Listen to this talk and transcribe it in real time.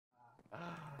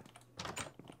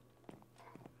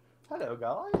Hello,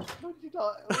 guys.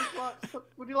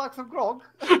 Would you like some grog?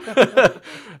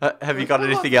 Have you got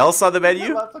anything else on the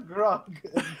menu? About some grog?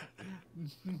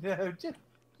 No,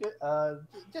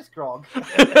 just grog.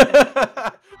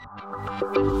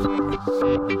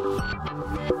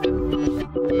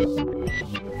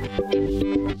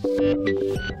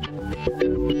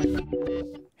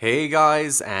 Hey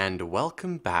guys, and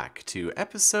welcome back to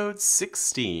episode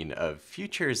 16 of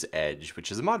Future's Edge,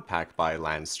 which is a mod pack by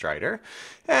Landstrider,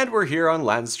 and we're here on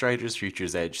Landstrider's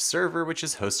Future's Edge server, which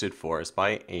is hosted for us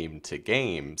by Aim to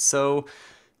Game. So,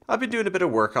 I've been doing a bit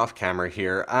of work off camera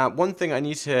here. One thing I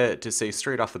need to say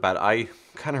straight off the bat, I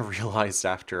kind of realized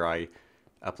after I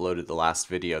uploaded the last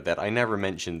video that I never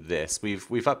mentioned this. We've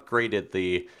upgraded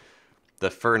the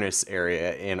furnace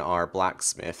area in our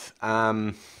blacksmith.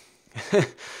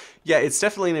 Yeah, it's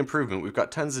definitely an improvement. We've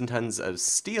got tons and tons of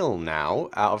steel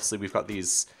now. Obviously, we've got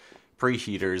these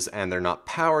preheaters, and they're not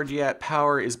powered yet.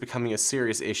 Power is becoming a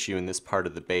serious issue in this part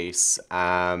of the base.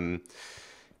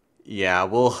 Yeah,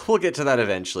 we'll get to that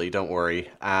eventually. Don't worry.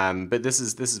 But this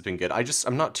has been good.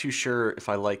 I'm not too sure if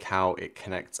I like how it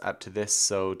connects up to this,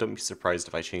 so don't be surprised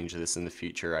if I change this in the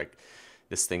future.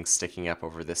 This thing's sticking up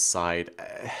over this side.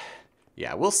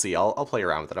 Yeah, we'll see. I'll play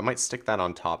around with it. I might stick that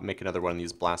on top, make another one of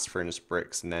these blast furnace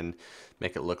bricks, and then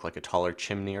make it look like a taller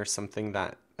chimney or something.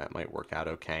 That might work out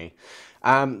okay.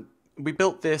 We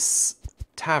built this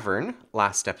tavern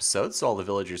last episode so all the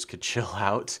villagers could chill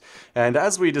out. And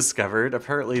as we discovered,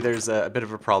 apparently there's a bit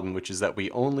of a problem, which is that we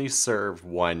only serve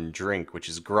one drink, which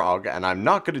is grog. And I'm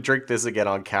not going to drink this again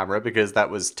on camera because that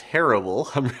was terrible.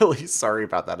 I'm really sorry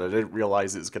about that. I didn't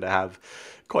realize it was going to have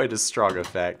quite a strong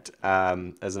effect,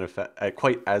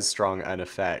 quite as strong an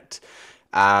effect.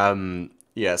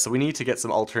 Yeah, so we need to get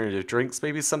some alternative drinks,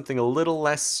 maybe something a little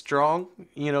less strong,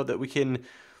 that we can,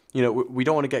 we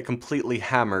don't want to get completely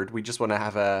hammered. We just want to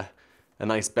have a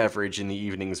nice beverage in the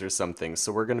evenings or something.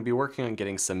 So we're going to be working on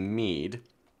getting some mead,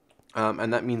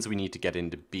 and that means we need to get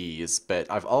into bees. But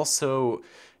I've also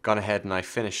gone ahead and I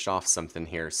finished off something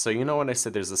here. So when I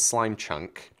said there's a slime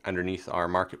chunk underneath our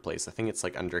marketplace, I think it's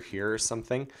like under here or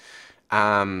something.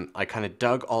 I kind of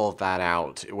dug all of that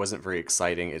out. It wasn't very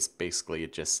exciting. It's basically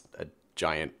just a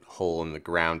giant hole in the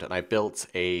ground. And I built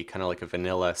a kind of like a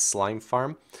vanilla slime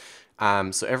farm.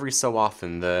 So every so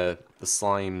often the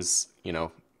slimes,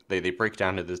 they break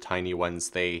down into the tiny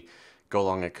ones. They go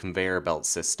along a conveyor belt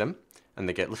system. And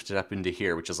they get lifted up into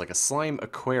here, which is like a slime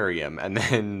aquarium, and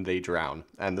then they drown.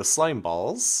 And the slime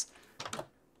balls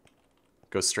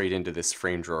go straight into this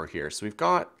frame drawer here. So we've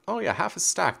got, oh yeah, half a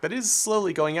stack. That is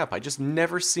slowly going up. I just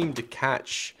never seem to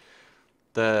catch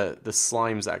the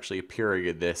slimes actually appearing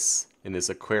in this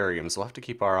aquarium. So we'll have to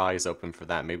keep our eyes open for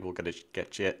that. Maybe we'll get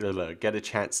a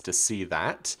chance to see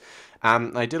that.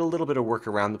 I did a little bit of work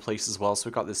around the place as well, so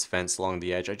we got this fence along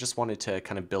the edge. I just wanted to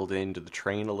kind of build it into the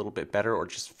terrain a little bit better, or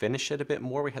just finish it a bit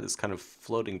more. We had this kind of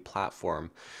floating platform.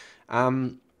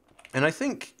 And I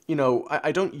think,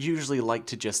 I don't usually like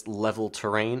to just level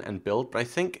terrain and build, but I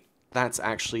think that's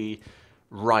actually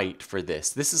right for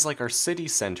this. This is like our city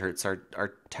center, it's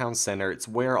our town center, it's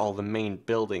where all the main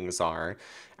buildings are,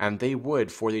 and they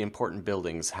would, for the important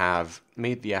buildings, have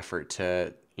made the effort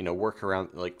to work around,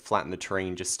 like flatten the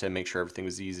terrain just to make sure everything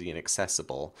was easy and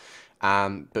accessible.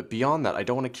 But beyond that, I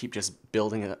don't want to keep just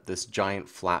building up this giant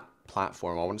flat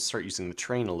platform. I want to start using the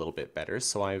terrain a little bit better.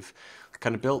 So I've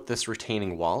kind of built this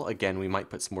retaining wall. Again, we might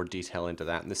put some more detail into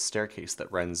that, and this staircase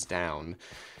that runs down.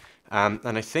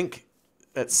 And I think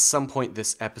at some point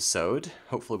this episode,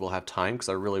 hopefully we'll have time because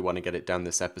I really want to get it done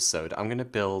this episode, I'm going to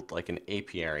build like an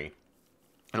apiary.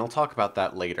 And I'll talk about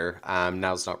that later.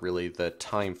 Now's not really the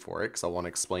time for it, because I want to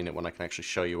explain it when I can actually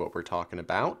show you what we're talking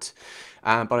about.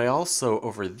 But I also,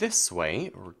 over this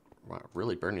way, we're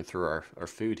really burning through our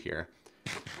food here.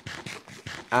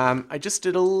 I just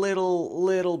did a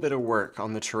little bit of work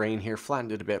on the terrain here,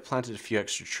 flattened it a bit, planted a few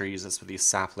extra trees. That's what these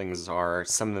saplings are.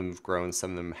 Some of them have grown,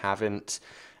 some of them haven't.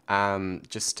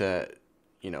 Just to,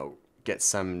 get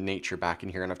some nature back in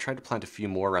here. And I've tried to plant a few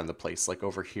more around the place, like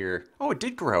over here. Oh, it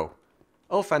did grow.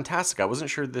 Oh, fantastic. I wasn't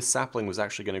sure this sapling was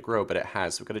actually going to grow, but it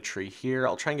has. We've got a tree here.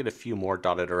 I'll try and get a few more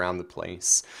dotted around the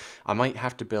place. I might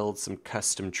have to build some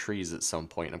custom trees at some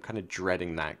point. I'm kind of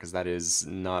dreading that because that is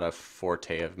not a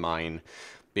forte of mine.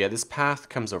 But yeah, this path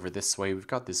comes over this way. We've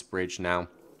got this bridge now.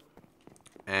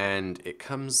 And it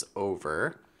comes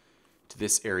over to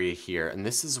this area here. And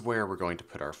this is where we're going to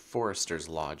put our Forester's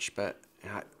Lodge. But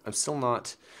I'm still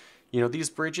not... these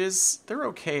bridges, they're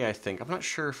okay, I think. I'm not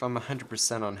sure if I'm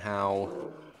 100% on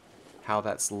how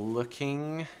that's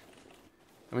looking.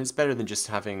 I mean, it's better than just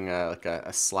having like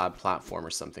a slab platform or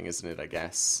something, isn't it, I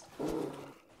guess?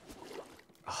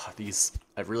 Oh,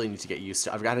 really need to get used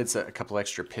to. I've added a couple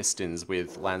extra pistons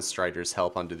with Landstrider's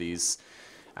help onto these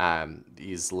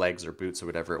legs or boots or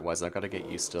whatever it was. I've got to get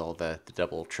used to all the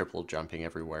double, triple jumping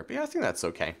everywhere. But yeah, I think that's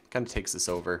okay. Kind of takes us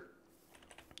over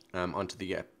onto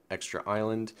the extra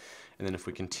island. And then if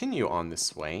we continue on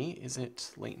this way, is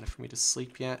it late enough for me to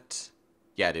sleep yet?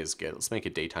 Yeah, it is good. Let's make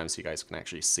it daytime so you guys can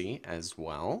actually see as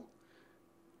well.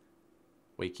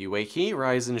 Wakey, wakey,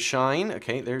 rise and shine.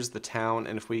 Okay, there's the town.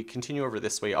 And if we continue over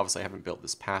this way, obviously I haven't built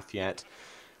this path yet.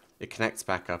 It connects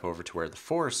back up over to where the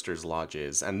Forester's Lodge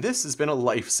is. And this has been a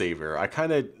lifesaver. I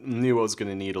kind of knew I was going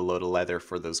to need a load of leather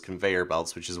for those conveyor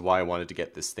belts, which is why I wanted to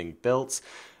get this thing built.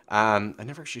 I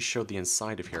never actually showed the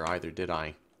inside of here either, did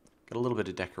I? Got a little bit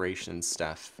of decoration and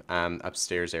stuff.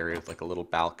 Upstairs area with like a little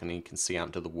balcony. You can see out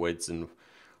into the woods and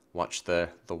watch the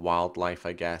wildlife,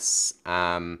 I guess.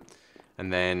 And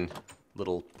then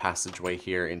little passageway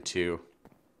here into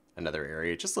another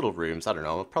area. Just little rooms. I don't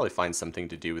know. I'll probably find something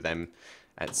to do with them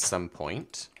at some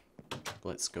point.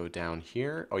 Let's go down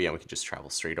here. Oh yeah, we can just travel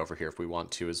straight over here if we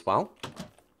want to as well.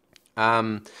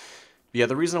 Yeah,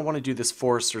 the reason I want to do this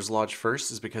Forester's Lodge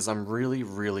first is because I'm really,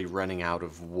 really running out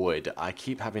of wood. I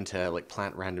keep having to like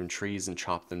plant random trees and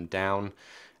chop them down.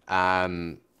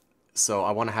 So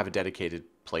I want to have a dedicated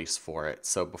place for it.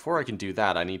 So before I can do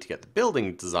that, I need to get the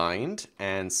building designed.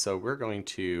 And so we're going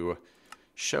to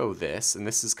show this. And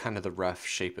this is kind of the rough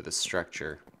shape of the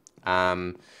structure.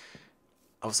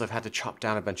 Also, I've had to chop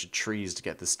down a bunch of trees to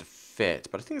get this to fit,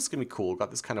 but I think it's going to be cool. We've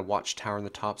got this kind of watchtower on the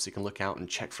top so you can look out and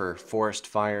check for forest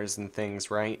fires and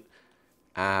things, right?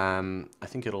 I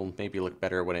think it'll maybe look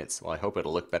better when it's, well, I hope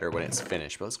it'll look better when it's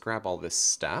finished, but let's grab all this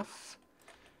stuff.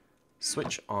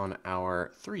 Switch on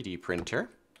our 3D printer.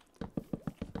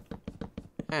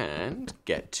 And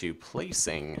get to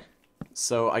placing.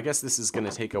 So I guess this is going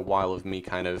to take a while of me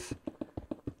kind of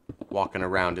walking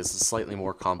around. Is a slightly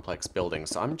more complex building,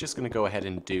 so I'm just going to go ahead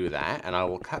and do that, and I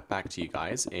will cut back to you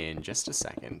guys in just a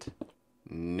second.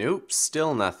 Nope,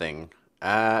 still nothing.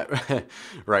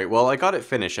 Right, well, I got it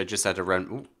finished. I just had to run.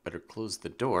 Ooh, better close the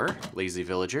door, lazy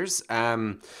villagers.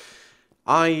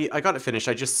 I got it finished.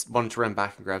 I just wanted to run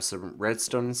back and grab some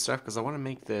redstone and stuff because I want to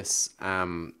make this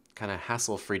kind of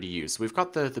hassle-free to use. So we've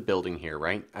got the building here,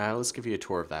 right? Let's give you a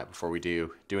tour of that before we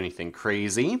do anything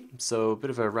crazy. So a bit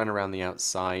of a run around the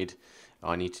outside. Oh,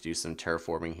 I need to do some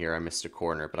terraforming here. I missed a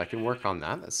corner, but I can work on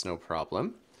that. That's no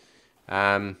problem.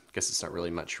 Guess it's not really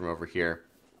much from over here.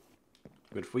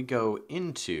 But if we go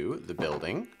into the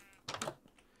building,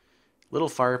 little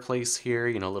fireplace here,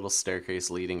 you know, little staircase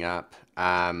leading up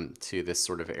to this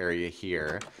sort of area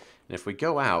here. And if we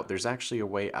go out, there's actually a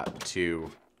way up to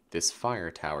this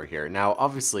fire tower here. Now,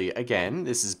 obviously, again,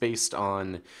 this is based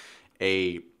on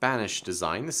a banished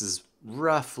design. This is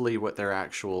roughly what their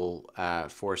actual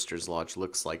Forester's Lodge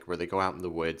looks like, where they go out in the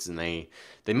woods and they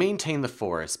maintain the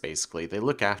forest, basically. They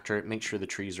look after it, make sure the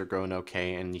trees are growing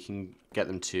okay, and you can get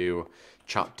them to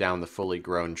chop down the fully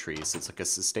grown trees. It's like a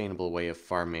sustainable way of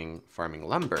farming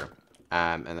lumber,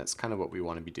 and that's kind of what we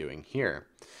want to be doing here.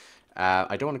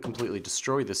 I don't want to completely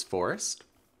destroy this forest.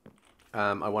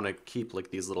 I want to keep like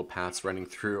these little paths running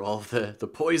through all the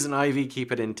poison ivy,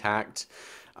 keep it intact.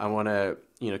 I want to,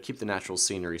 you know, keep the natural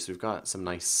scenery. So we've got some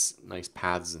nice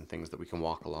paths and things that we can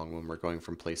walk along when we're going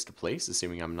from place to place,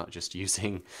 assuming I'm not just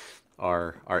using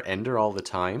our ender all the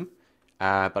time.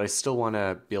 But I still want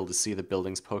to be able to see the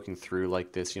buildings poking through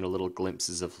like this, you know, little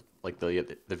glimpses of like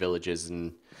the villages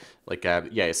and like,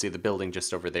 yeah, you see the building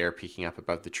just over there peeking up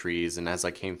above the trees. And as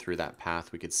I came through that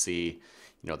path, we could see,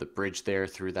 you know, the bridge there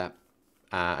through that.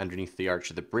 Underneath the arch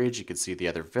of the bridge, you can see the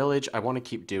other village. I want to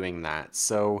keep doing that.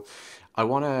 So I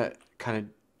want to kind of,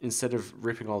 instead of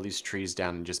ripping all these trees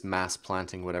down and just mass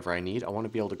planting whatever I need, I want to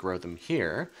be able to grow them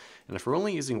here. And if we're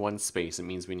only using one space, it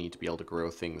means we need to be able to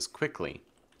grow things quickly.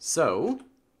 So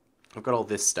I've got all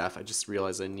this stuff. I just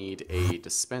realized I need a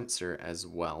dispenser as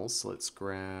well. So let's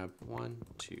grab 1,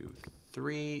 2,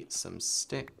 3, some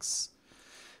sticks.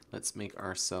 Let's make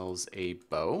ourselves a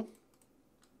bow.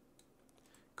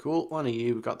 Cool, one of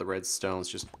you, we've got the redstone. Let's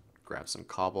just grab some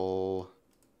cobble.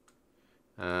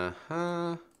 Is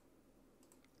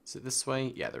it this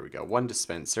way? Yeah, there we go. One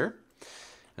dispenser.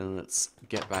 And let's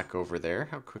get back over there.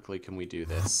 How quickly can we do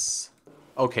this?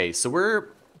 Okay, so we're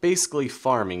basically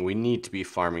farming. We need to be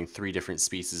farming 3 different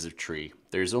species of tree.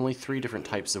 There's only 3 different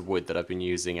types of wood that I've been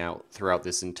using out throughout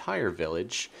this entire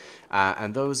village.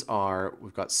 And those are,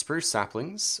 we've got spruce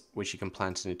saplings, which you can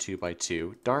plant in a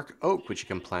 2x2, dark oak, which you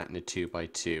can plant in a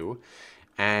 2x2,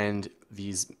 and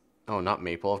these, oh, not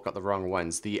maple, I've got the wrong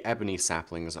ones. The ebony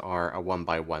saplings are a 1x1,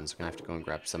 so I'm going to have to go and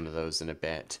grab some of those in a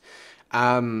bit.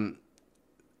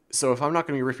 So if I'm not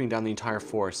going to be ripping down the entire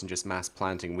forest and just mass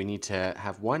planting, we need to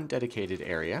have one dedicated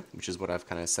area, which is what I've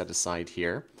kind of set aside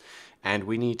here. And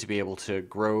we need to be able to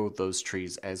grow those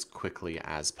trees as quickly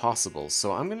as possible.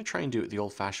 So I'm going to try and do it the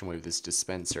old-fashioned way with this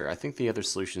dispenser. I think the other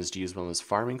solution is to use one of those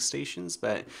farming stations,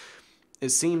 but it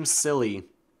seems silly,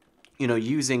 you know,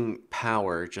 using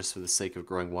power just for the sake of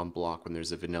growing one block when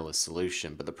there's a vanilla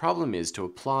solution. But the problem is, to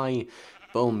apply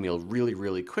bone meal really,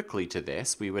 really quickly to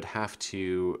this, we would have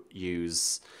to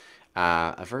use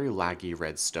a very laggy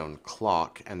redstone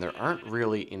clock, and there aren't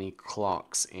really any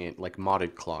clocks in, like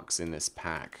modded clocks in this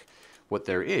pack. What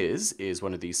there is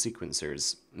one of these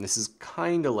sequencers. And this is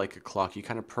kind of like a clock. You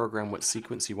kind of program what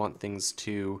sequence you want things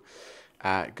to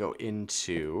go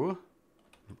into.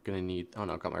 I'm going to need... Oh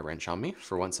no, I've got my wrench on me.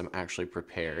 For once, I'm actually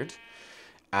prepared.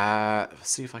 Let's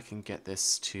see if I can get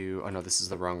this to... Oh no, this is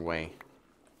the wrong way.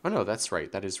 Oh no, that's right.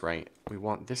 That is right. We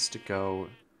want this to go...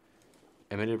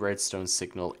 emitted redstone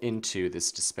signal into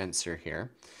this dispenser here.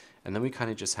 And then we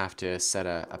kind of just have to set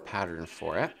a pattern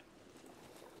for it.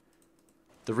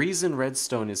 The reason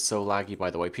redstone is so laggy,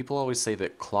 by the way, people always say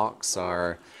that clocks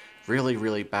are really,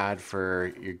 really bad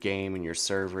for your game and your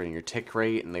server and your tick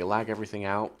rate, and they lag everything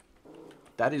out.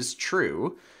 That is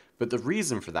true, but the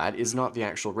reason for that is not the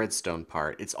actual redstone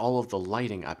part. It's all of the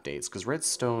lighting updates, because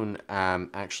redstone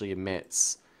actually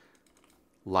emits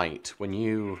light. When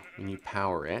you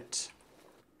power it,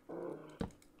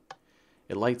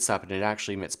 it lights up and it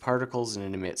actually emits particles and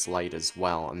it emits light as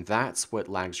well. And that's what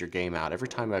lags your game out. Every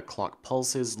time a clock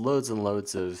pulses, loads and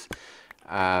loads of,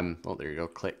 oh, there you go,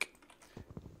 click,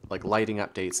 like lighting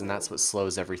updates, and that's what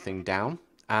slows everything down.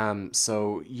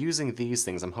 So using these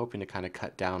things, I'm hoping to kind of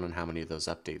cut down on how many of those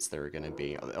updates there are going to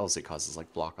be. Also, it causes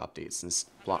like block updates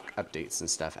and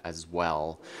stuff as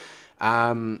well.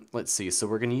 Let's see. So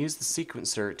we're going to use the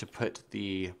sequencer to put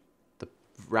the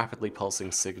rapidly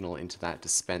pulsing signal into that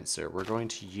dispenser. We're going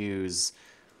to use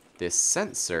this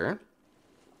sensor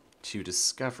to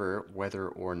discover whether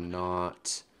or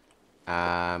not,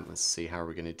 let's see, how are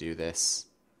we going to do this?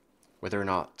 Whether or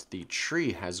not the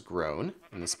tree has grown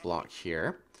in this block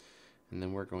here. And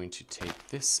then we're going to take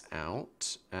this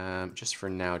out, just for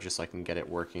now, just so I can get it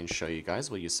working and show you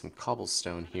guys. We'll use some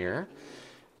cobblestone here.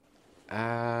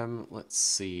 Let's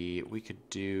see, we could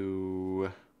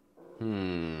do,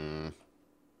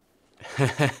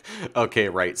 okay,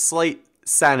 right. Slight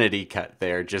sanity cut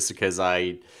there, just because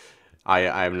I'm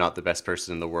not the best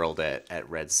person in the world at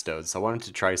redstone, so I wanted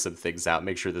to try some things out,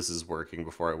 make sure this is working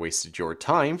before I wasted your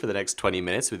time for the next 20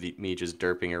 minutes with me just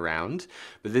derping around.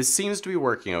 But this seems to be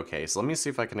working okay, so let me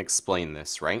see if I can explain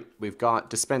this, right? We've got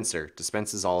dispenser,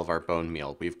 dispenses all of our bone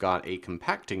meal. We've got a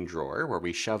compacting drawer where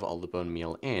we shove all the bone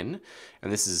meal in,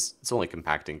 and it's only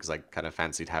compacting because I kind of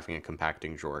fancied having a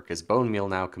compacting drawer, because bone meal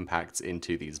now compacts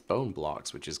into these bone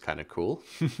blocks, which is kind of cool.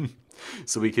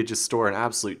 So we could just store an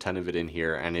absolute ton of it in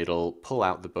here, and it'll pull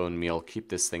out the bone meal, keep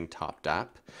this thing topped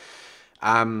up.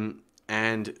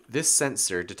 And this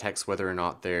sensor detects whether or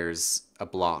not there's a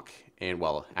block in,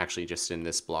 well, actually just in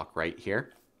this block right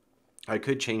here. I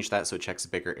could change that so it checks a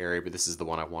bigger area, but this is the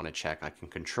one I want to check. I can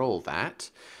control that.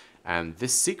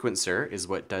 This sequencer is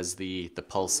what does the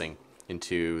pulsing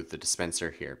into the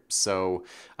dispenser here. So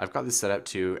I've got this set up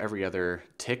to every other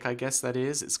tick, I guess that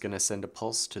is. It's going to send a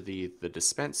pulse to the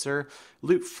dispenser.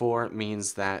 Loop 4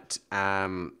 means that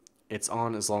it's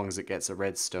on as long as it gets a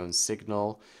redstone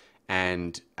signal,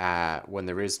 and when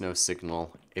there is no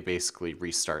signal, it basically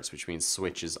restarts, which means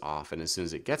switch is off, and as soon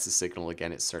as it gets a signal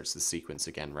again, it starts the sequence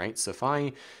again, right? So if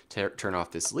I turn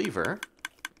off this lever,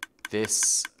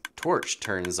 this torch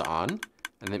turns on,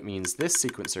 and that means this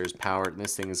sequencer is powered, and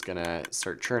this thing is going to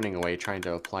start churning away, trying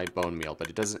to apply bone meal, but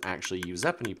it doesn't actually use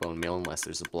up any bone meal unless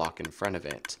there's a block in front of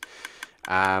it.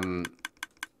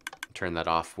 Turn that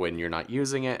off when you're not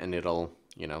using it, and it'll,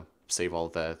 you know, save all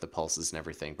the pulses and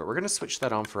everything. But we're going to switch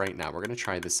that on for right now. We're going to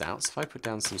try this out. So if I put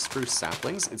down some spruce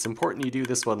saplings, it's important you do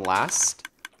this one last.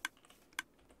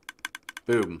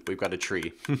 Boom, we've got a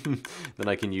tree. Then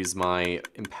I can use my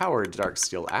empowered dark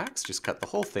steel axe, just cut the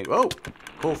whole thing,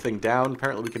 whole thing down.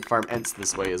 Apparently we can farm Ents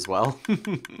this way as well.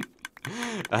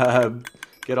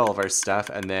 Get all of our stuff,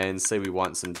 and then say we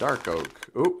want some dark oak.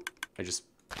 Oh, I just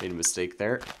made a mistake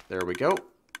there. There we go.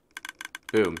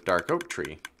 Boom, dark oak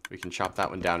tree. We can chop that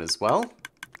one down as well.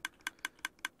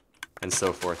 And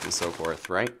so forth,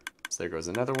 right? So there goes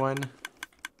another one.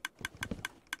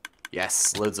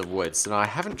 Yes, loads of wood. So now I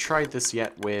haven't tried this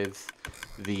yet with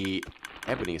the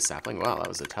ebony sapling. Wow, that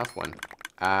was a tough one.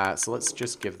 So let's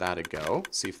just give that a go.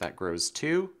 See if that grows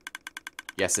too.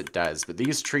 Yes, it does. But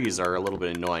these trees are a little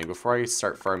bit annoying. Before I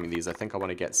start farming these, I think I want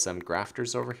to get some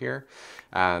grafters over here.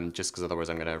 Just because otherwise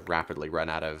I'm going to rapidly run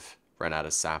out of run out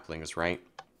of saplings, right?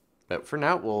 But for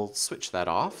now, we'll switch that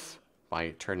off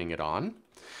by turning it on.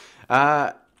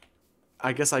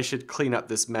 I guess I should clean up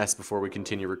this mess before we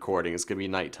continue recording. It's going to be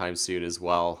nighttime soon as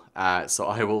well. So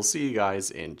I will see you guys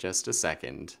in just a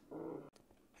second.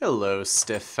 Hello,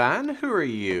 Stefan. Who are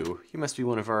you? You must be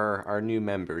one of our new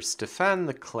members. Stefan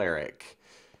the Cleric.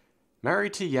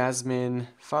 Married to Yasmin,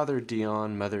 Father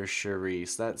Dion, Mother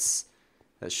Cherise. That's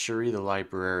Cherie the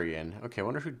Librarian. Okay, I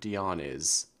wonder who Dion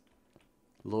is.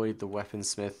 Lloyd the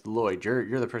Weaponsmith. Lloyd,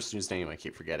 you're the person whose name I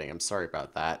keep forgetting. I'm sorry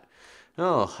about that.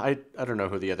 Oh, I don't know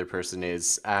who the other person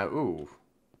is. Ooh.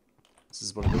 This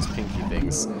is one of those pinky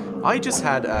things. I just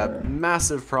had a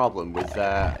massive problem with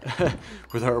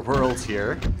with our world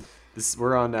here.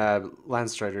 We're on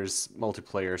Landstrider's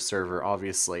multiplayer server,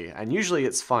 obviously, and usually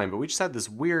it's fine, but we just had this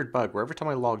weird bug where every time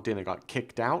I logged in, I got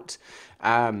kicked out,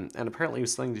 and apparently it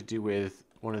was something to do with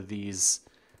one of these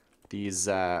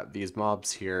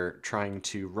mobs here trying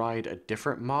to ride a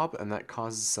different mob, and that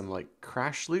causes some like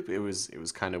crash loop. It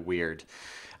was kind of weird,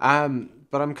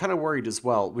 but I'm kind of worried as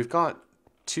well. We've got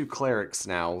 2 clerics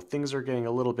now. Things are getting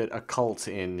a little bit occult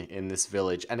in this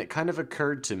village, and it kind of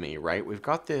occurred to me, right? We've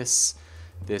got this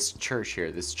church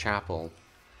here, this chapel,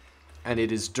 and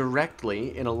it is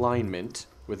directly in alignment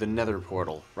with another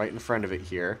portal right in front of it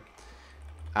here.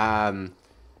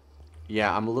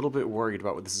 Yeah, I'm a little bit worried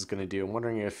about what this is going to do. I'm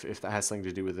wondering if that has something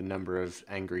to do with the number of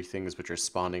angry things which are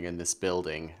spawning in this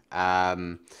building. Yeah,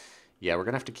 we're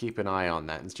going to have to keep an eye on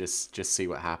that and just see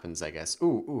what happens, I guess.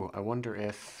 Ooh, I wonder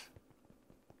if...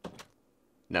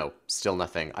 No, still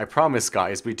nothing. I promise,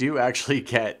 guys, we do actually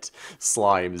get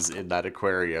slimes in that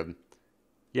aquarium.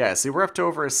 Yeah, see, we're up to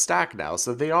over a stack now,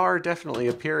 so they are definitely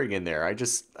appearing in there.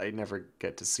 I never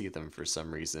get to see them for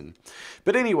some reason.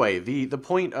 But anyway, the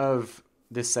point of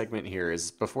this segment here is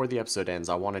before the episode ends,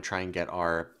 I want to try and get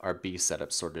our bee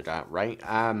setup sorted out, right?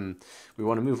 We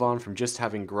want to move on from just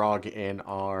having grog in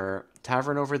our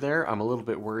tavern over there. I'm a little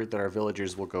bit worried that our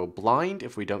villagers will go blind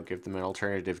if we don't give them an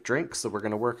alternative drink, so we're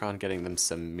going to work on getting them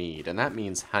some mead, and that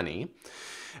means honey.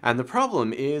 And the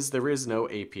problem is there is no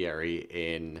apiary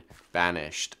in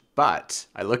Banished. But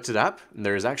I looked it up, and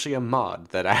there's actually a mod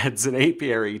that adds an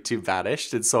apiary to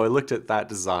Banished, and so I looked at that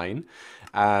design,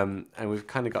 and we've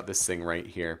kind of got this thing right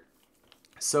here.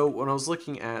 So when I was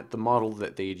looking at the model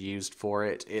that they'd used for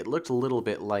it, it looked a little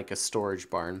bit like a storage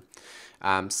barn.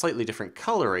 Slightly different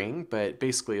coloring, but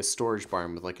basically a storage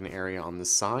barn with like an area on the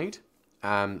side.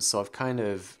 So I've kind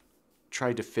of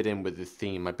tried to fit in with the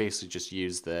theme. I basically just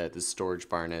used the storage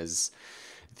barn as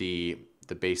the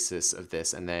basis of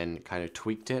this and then kind of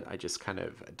tweaked it. I just kind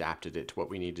of adapted it to what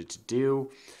we needed to do.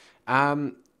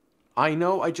 I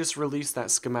know I just released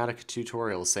that schematic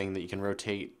tutorial saying that you can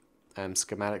rotate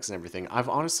schematics and everything. I've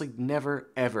honestly never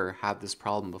ever had this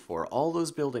problem before. All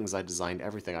those buildings I designed,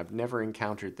 everything, I've never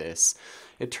encountered this.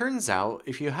 It turns out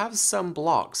if you have some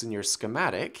blocks in your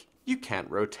schematic, you can't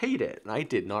rotate it, and I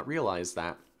did not realize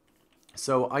that.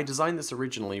 So I designed this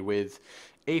originally with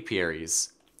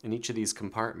apiaries in each of these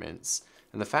compartments,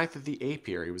 and the fact that the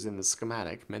apiary was in the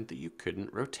schematic meant that you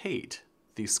couldn't rotate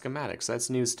these schematics. That's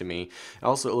news to me.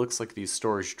 Also, it looks like these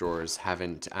storage drawers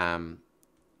haven't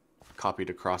copied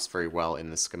across very well in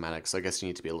the schematic, so I guess you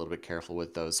need to be a little bit careful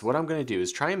with those. So what I'm going to do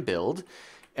is try and build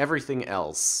everything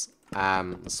else.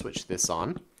 Let's switch this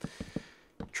on.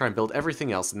 Try and build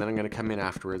everything else, and then I'm going to come in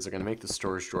afterwards. I'm going to make the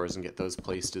storage drawers and get those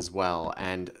placed as well,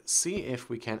 and see if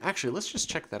we can... Actually, let's just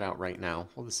check that out right now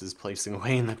while this is placing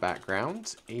away in the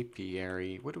background.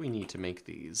 Apiary. What do we need to make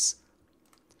these?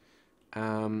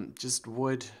 Just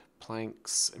wood,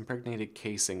 planks, impregnated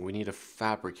casing. We need a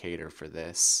fabricator for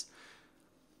this.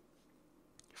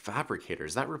 Fabricator.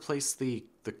 Does that replace the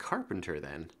carpenter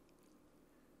then?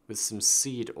 With some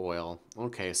seed oil.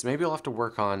 Okay, so maybe I'll have to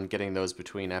work on getting those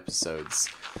between episodes.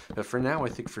 But for now, I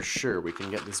think for sure we can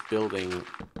get this building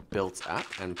built up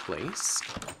and placed.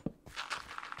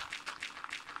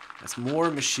 That's more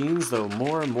machines, though.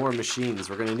 More and more machines.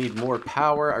 We're going to need more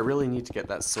power. I really need to get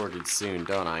that sorted soon,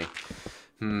 don't I?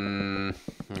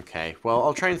 Okay. Well,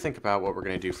 I'll try and think about what we're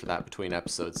going to do for that between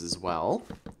episodes as well.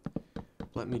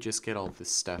 Let me just get all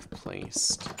this stuff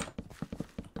placed.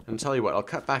 And tell you what, I'll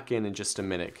cut back in just a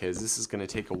minute, because this is going to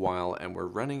take a while, and we're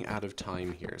running out of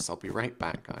time here, so I'll be right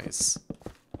back, guys.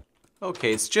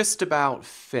 Okay, it's just about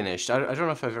finished. I don't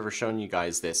know if I've ever shown you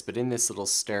guys this, but in this little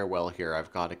stairwell here,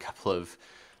 I've got a couple of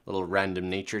little random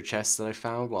nature chests that I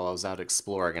found while I was out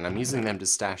exploring, and I'm using them to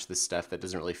stash this stuff that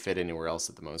doesn't really fit anywhere else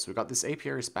at the moment. So we've got this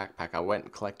apiary's backpack. I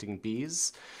went collecting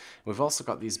bees. We've also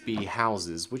got these bee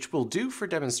houses, which we'll do for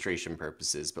demonstration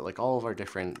purposes, but like all of our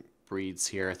different breeds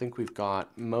here, I think we've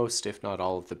got most, if not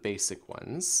all, of the basic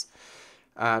ones.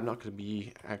 I'm not going to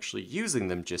be actually using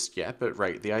them just yet, but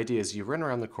right, the idea is you run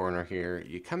around the corner here,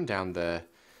 you come down the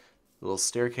little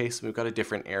staircase, and we've got a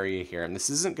different area here, and this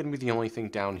isn't going to be the only thing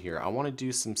down here. I want to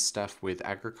do some stuff with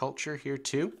agriculture here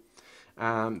too.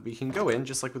 But you can go in,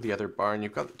 just like with the other barn,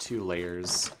 you've got the 2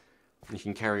 layers. You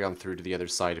can carry on through to the other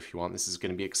side if you want. This is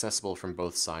going to be accessible from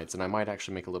both sides, and I might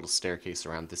actually make a little staircase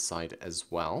around this side as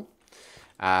well.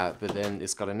 But then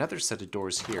it's got another set of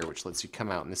doors here, which lets you come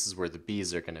out, and this is where the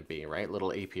bees are going to be, right?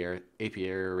 Little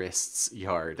apiarist's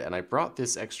yard. And I brought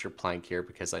this extra plank here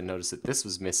because I noticed that this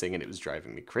was missing, and it was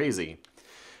driving me crazy.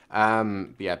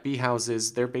 But yeah, bee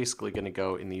houses, they're basically going to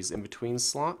go in these in-between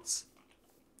slots.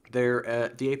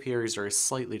 The apiaries are a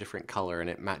slightly different color, and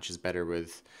it matches better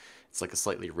with... It's like a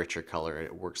slightly richer color.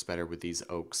 It works better with these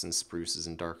oaks and spruces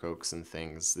and dark oaks and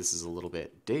things. This is a little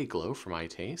bit day glow for my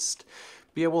taste.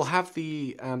 But yeah, we'll have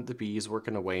the bees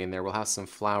working away in there. We'll have some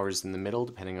flowers in the middle,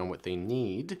 depending on what they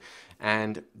need.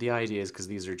 And the idea is, because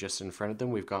these are just in front of them,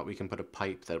 we can put a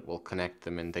pipe that will connect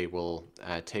them, and they will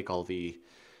take all the,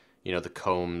 you know, the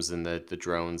combs and the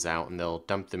drones out, and they'll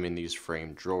dump them in these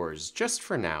frame drawers, just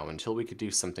for now, until we could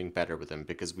do something better with them,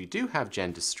 because we do have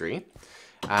gendistry.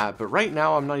 But right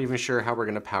now, I'm not even sure how we're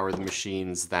going to power the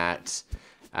machines that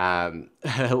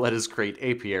let us create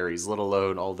apiaries, let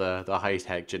alone all the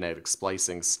high-tech genetic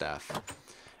splicing stuff.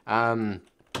 Yeah,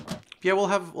 we'll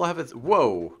have a...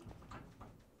 Whoa!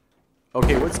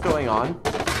 Okay, what's going on?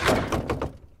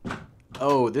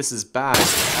 Oh, this is bad.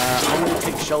 I'm going to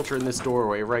take shelter in this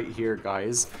doorway right here,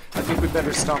 guys. I think we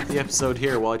better stop the episode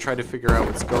here while I try to figure out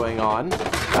what's going on.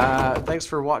 Thanks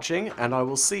for watching, and I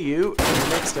will see you in the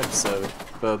next episode.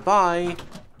 Bye-bye!